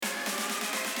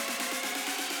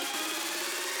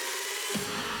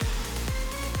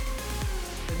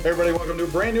Hey everybody, welcome to a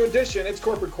brand new edition. It's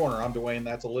Corporate Corner. I'm Dwayne,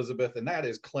 that's Elizabeth, and that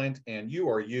is Clint, and you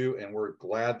are you, and we're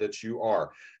glad that you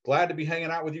are. Glad to be hanging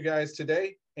out with you guys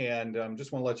today, and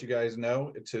just want to let you guys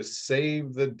know to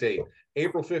save the date.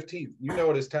 April 15th, you know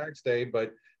it is tax day,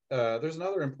 but there's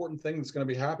another important thing that's going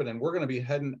to be happening. We're going to be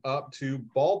heading up to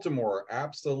Baltimore.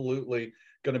 Absolutely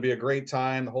going to be a great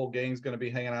time. The whole gang's going to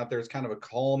be hanging out there. It's kind of a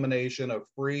culmination of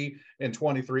Free in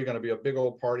 23, going to be a big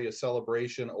old party, a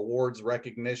celebration, awards,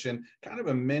 recognition, kind of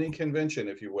a mini convention,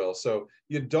 if you will. So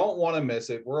you don't want to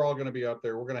miss it. We're all going to be up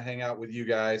there. We're going to hang out with you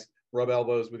guys, rub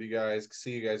elbows with you guys,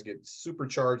 see you guys get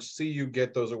supercharged, see you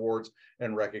get those awards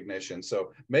and recognition.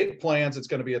 So make plans. It's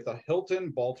going to be at the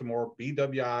Hilton Baltimore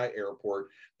BWI Airport.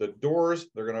 The doors,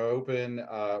 they're going to open,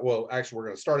 well, actually, we're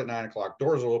going to start at 9 o'clock.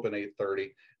 Doors will open 8:30,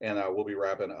 and we'll be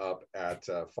wrapping up at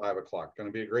 5 o'clock. Going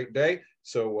to be a great day.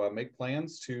 So make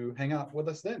plans to hang out with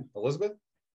us then. Elizabeth?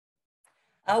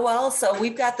 So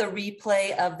we've got the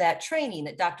replay of that training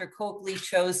that Dr. Coakley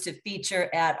chose to feature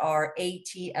at our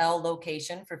ATL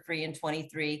location for Free in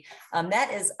 23.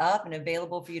 That is up and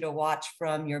available for you to watch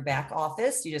from your back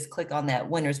office. You just click on that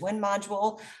Winners Win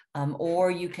module,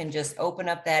 or you can just open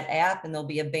up that app and there'll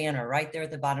be a banner right there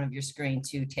at the bottom of your screen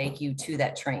to take you to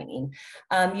that training.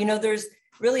 There's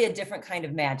really a different kind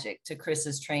of magic to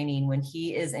Chris's training when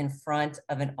he is in front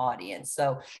of an audience.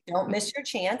 So don't miss your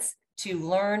chance to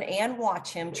learn and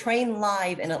watch him train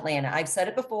live in Atlanta. I've said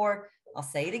it before, I'll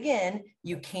say it again,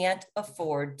 you can't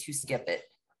afford to skip it.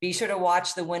 Be sure to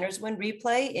watch the Winners Win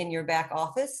replay in your back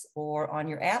office or on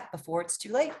your app before it's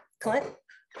too late. Clint?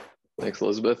 Thanks,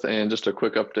 Elizabeth. And just a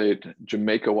quick update,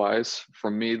 Jamaica-wise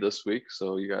from me this week.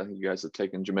 So you guys have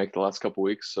taken Jamaica the last couple of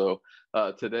weeks. So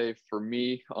today for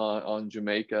me on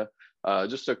Jamaica,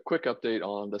 just a quick update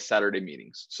on the Saturday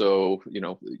meetings. So,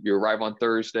 you arrive on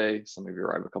Thursday. Some of you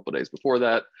arrive a couple of days before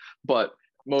that, but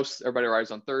everybody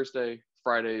arrives on Thursday.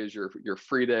 Friday is your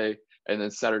free day. And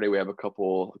then Saturday, we have a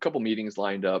couple meetings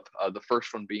lined up. The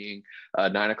first one being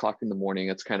 9 o'clock in the morning.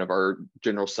 It's kind of our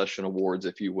general session awards,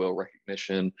 if you will,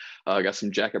 recognition. I got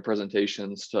some jacket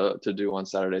presentations to do on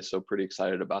Saturday. So pretty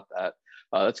excited about that.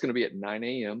 That's going to be at 9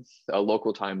 a.m.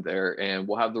 Local time there, and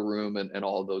we'll have the room and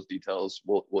all of those details.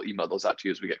 We'll email those out to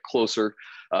you as we get closer.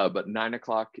 But 9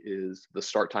 o'clock is the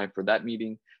start time for that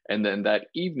meeting. And then that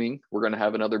evening, we're going to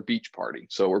have another beach party.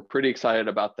 So we're pretty excited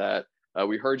about that.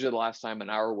 We heard you the last time, an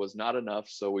hour was not enough.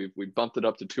 So we bumped it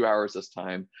up to 2 hours this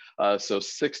time. So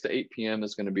 6 to 8 p.m.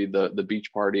 is going to be the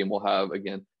beach party. And we'll have,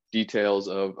 again, details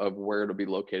of where it'll be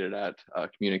located at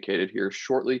communicated here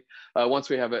shortly. Once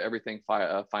we have everything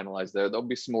finalized there'll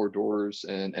be some more doors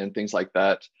and things like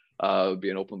that. Be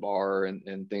an open bar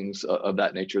and things of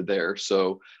that nature there.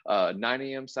 So 9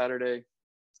 a.m. Saturday,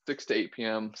 6 to 8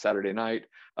 p.m. Saturday night.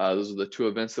 Those are the two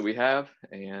events that we have,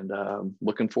 and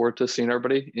looking forward to seeing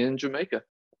everybody in Jamaica.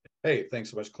 Hey, thanks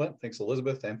so much, Clint. Thanks,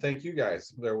 Elizabeth. And thank you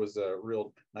guys. There was a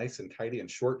real nice and tidy and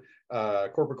short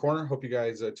Corporate Corner. Hope you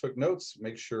guys took notes.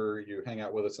 Make sure you hang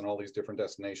out with us in all these different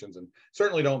destinations, and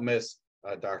certainly don't miss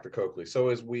Dr. Coakley. So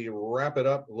as we wrap it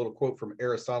up, a little quote from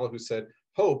Aristotle, who said,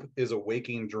 "Hope is a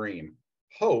waking dream."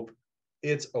 Hope,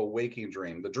 it's a waking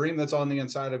dream. The dream that's on the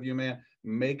inside of you, man,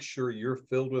 make sure you're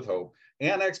filled with hope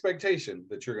and expectation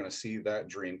that you're going to see that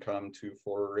dream come to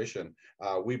fruition.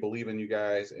 We believe in you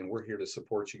guys, and we're here to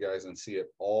support you guys and see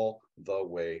it all the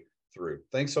way through.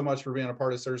 Thanks so much for being a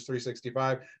part of Surge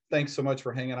 365. Thanks so much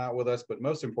for hanging out with us. But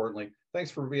most importantly, thanks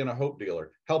for being a hope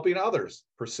dealer, helping others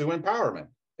pursue empowerment.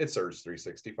 It's Surge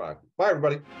 365. Bye,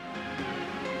 everybody.